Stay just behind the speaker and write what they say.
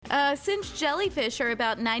Since jellyfish are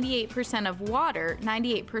about 98% of water,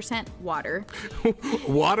 98% water.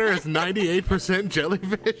 Water is 98%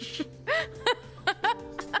 jellyfish?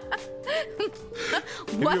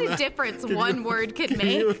 What a difference one word could make. Can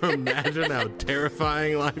you imagine how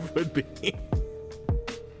terrifying life would be?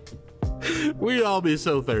 We'd all be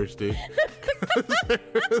so thirsty.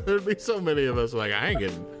 There'd be so many of us like, I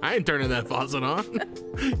ain't turning that faucet on.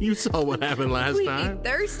 You saw what happened last time. We'd be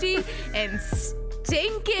thirsty and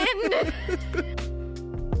stinking.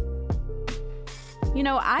 You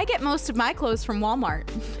know, I get most of my clothes from Walmart.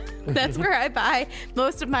 That's where I buy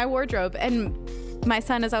most of my wardrobe. And my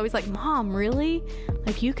son is always like, Mom, really?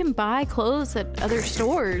 Like, you can buy clothes at other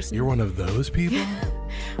stores. You're one of those people?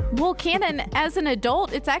 Well, Cannon, as an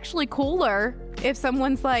adult, it's actually cooler if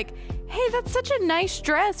someone's like, hey, that's such a nice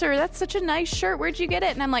dress, or that's such a nice shirt. Where'd you get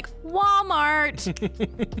it? And I'm like, Walmart.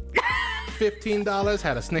 $15,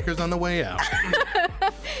 had a Snickers on the way out.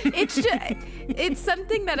 It's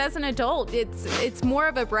something that as an adult, it's more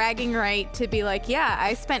of a bragging right to be like, yeah,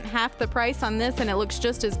 I spent half the price on this and it looks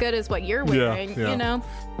just as good as what you're wearing, you know?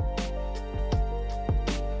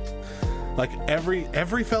 Like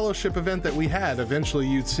every fellowship event that we had, eventually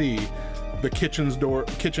you'd see the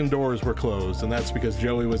kitchen doors were closed, and that's because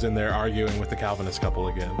Joey was in there arguing with the Calvinist couple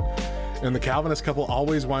again. And the Calvinist couple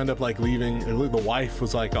always wind up like leaving. The wife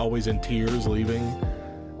was like always in tears leaving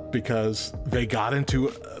because they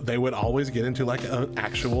would always get into like an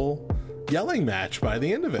actual yelling match by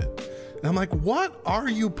the end of it. And I'm like, what are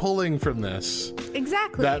you pulling from this?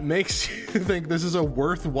 Exactly. That makes you think this is a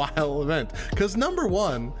worthwhile event. Because number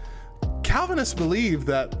one, Calvinists believe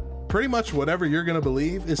that pretty much whatever you're going to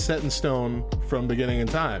believe is set in stone from beginning in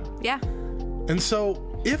time. Yeah. And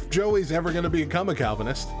so if Joey's ever going to become a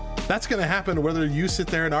Calvinist, that's going to happen whether you sit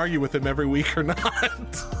there and argue with him every week or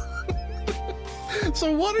not.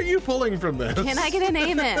 So what are you pulling from this? Can I get an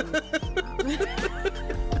amen?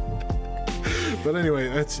 But anyway,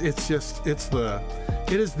 it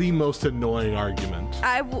is the most annoying argument.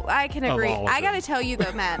 I can agree. I got to tell you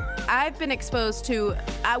though, Matt, I've been exposed to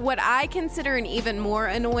what I consider an even more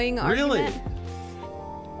annoying argument.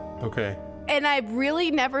 Really? Okay. And I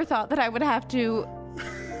really never thought that I would have to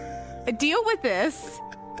deal with this,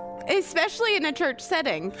 especially in a church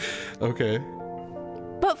setting. Okay.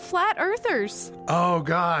 But flat earthers. Oh,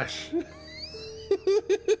 gosh.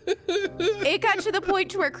 It got to the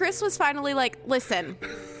point to where Chris was finally like, listen,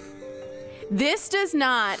 this does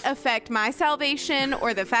not affect my salvation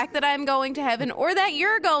or the fact that I'm going to heaven or that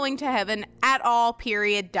you're going to heaven at all,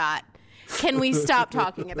 period, dot. Can we stop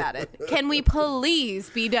talking about it? Can we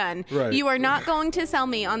please be done? Right. You are not going to sell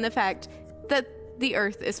me on the fact that the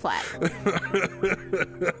earth is flat.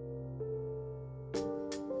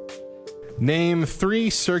 Name 3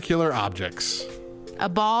 circular objects. A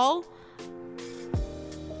ball.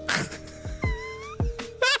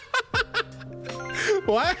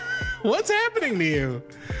 What? What's happening to you?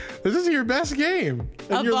 This is your best game.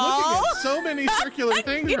 And you're ball? looking at so many circular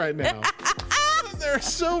things right now. There are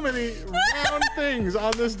so many round things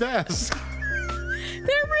on this desk. There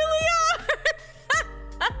really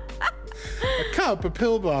are. A cup, a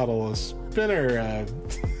pill bottle, a spinner,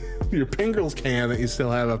 your Pringles can that you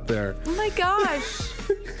still have up there. Oh my gosh.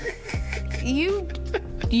 You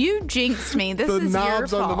jinxed me. This The is your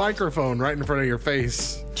knobs fault. on the microphone right in front of your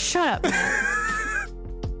face. Shut up, Matt.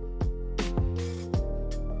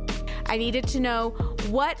 I needed to know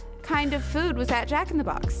what kind of food was at Jack in the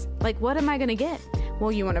Box. Like, what am I going to get?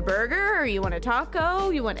 Well, you want a burger or you want a taco?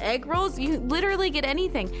 You want egg rolls? You literally get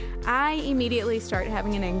anything. I immediately start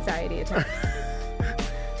having an anxiety attack.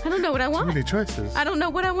 I don't know what I want. Too many choices. I don't know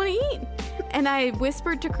what I want to eat. And I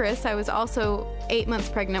whispered to Chris, I was also 8 months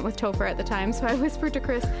pregnant with Topher at the time, so I whispered to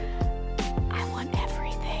Chris, I want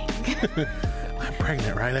everything. I'm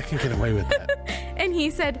pregnant, right? I can get away with that. And he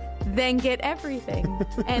said, then get everything.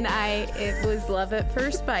 And it was love at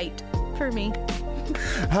first bite for me.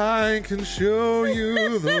 I can show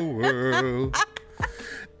you the world.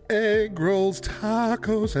 Egg rolls,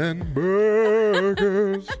 tacos, and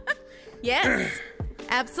burgers. Yes,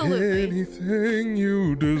 absolutely. Anything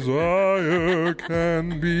you desire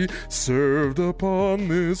can be served upon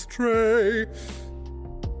this tray.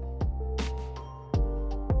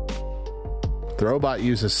 The robot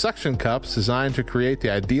uses suction cups designed to create the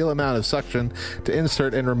ideal amount of suction to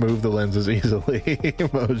insert and remove the lenses easily.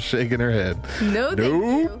 Mo's shaking her head. No, thank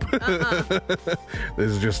Nope. you. This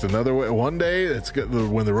is just another way. One day, it's good.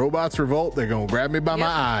 When the robots revolt, they're going to grab me by my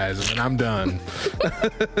eyes, and I'm done.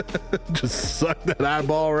 Just suck that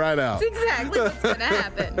eyeball right out. That's exactly what's going to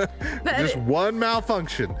happen. Just one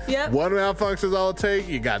malfunction. Yep. One malfunction is all it takes.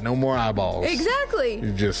 You got no more eyeballs. Exactly.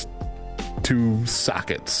 You just two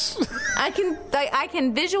sockets. I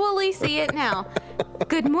can visually see it now.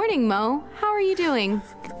 Good morning, Mo. How are you doing?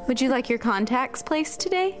 Would you like your contacts placed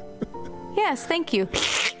today? Yes, thank you.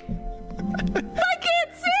 I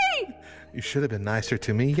can't see! You should have been nicer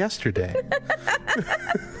to me yesterday.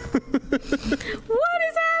 What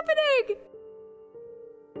is happening?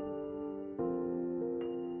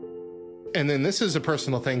 And then this is a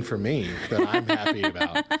personal thing for me that I'm happy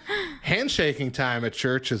about. Handshaking time at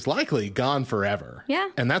church is likely gone forever. Yeah.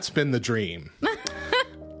 And that's been the dream.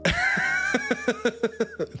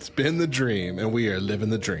 It's been the dream, and we are living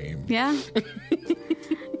the dream. Yeah.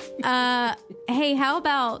 Hey, how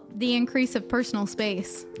about the increase of personal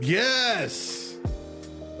space? Yes.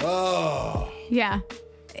 Oh, Yeah.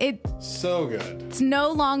 so good. It's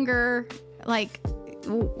no longer like,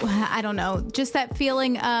 I don't know, just that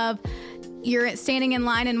feeling of you're standing in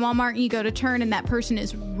line in Walmart and you go to turn and that person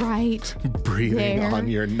is right Breathing there. on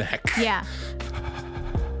your neck. Yeah.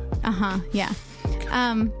 Yeah.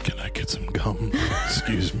 Can I get some gum?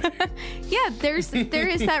 Excuse me. Yeah, there is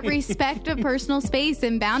that respect of personal space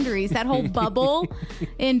and boundaries, that whole bubble,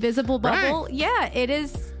 invisible bubble. Right. Yeah, it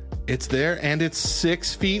is. It's there, and it's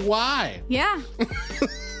 6 feet wide. Yeah.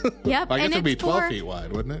 Yep. I guess and it'd be it's 12 for- feet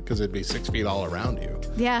wide, wouldn't it? Because it'd be 6 feet all around you.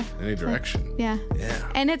 Yeah. Any direction. Yeah.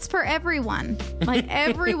 Yeah. And it's for everyone. Like,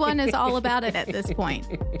 everyone is all about it at this point.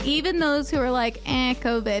 Even those who are like,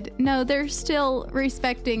 COVID. No, they're still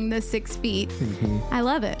respecting the 6 feet. Mm-hmm. I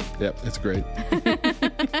love it. Yep, it's great.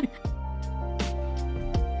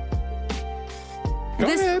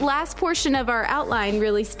 This ahead. last portion of our outline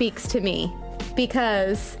really speaks to me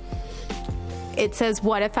because it says,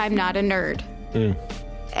 what if I'm not a nerd?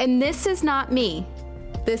 And this is not me.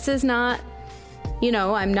 This is not,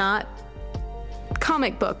 I'm not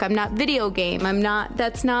comic book. I'm not video game.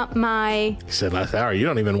 That's not my... You said last hour, you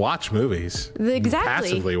don't even watch movies. Exactly.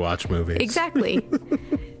 You passively watch movies. Exactly.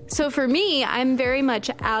 So for me, I'm very much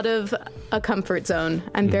out of a comfort zone.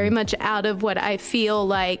 I'm very much out of what I feel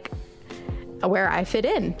like where I fit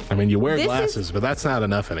in. I mean, you wear This glasses, but that's not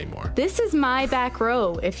enough anymore. This is my back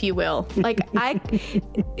row, if you will. Like, I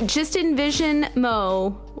just envision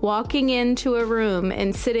Mo walking into a room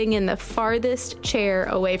and sitting in the farthest chair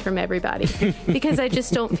away from everybody because I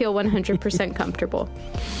just don't feel 100% comfortable.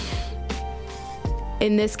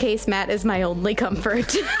 In this case, Matt is my only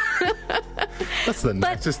comfort. That's the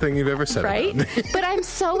nicest thing you've ever said Right? about me. But I'm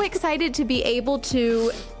so excited to be able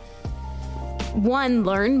to, one,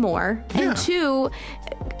 learn more, and Yeah. two,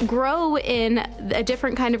 grow in a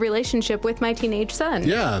different kind of relationship with my teenage son.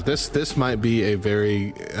 Yeah, this might be a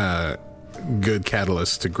very good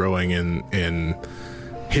catalyst to growing in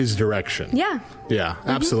his direction. Yeah. Yeah,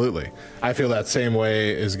 absolutely. I feel that same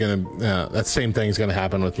way is that same thing is gonna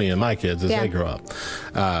happen with me and my kids as Yeah. they grow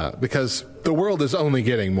up, because the world is only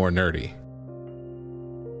getting more nerdy.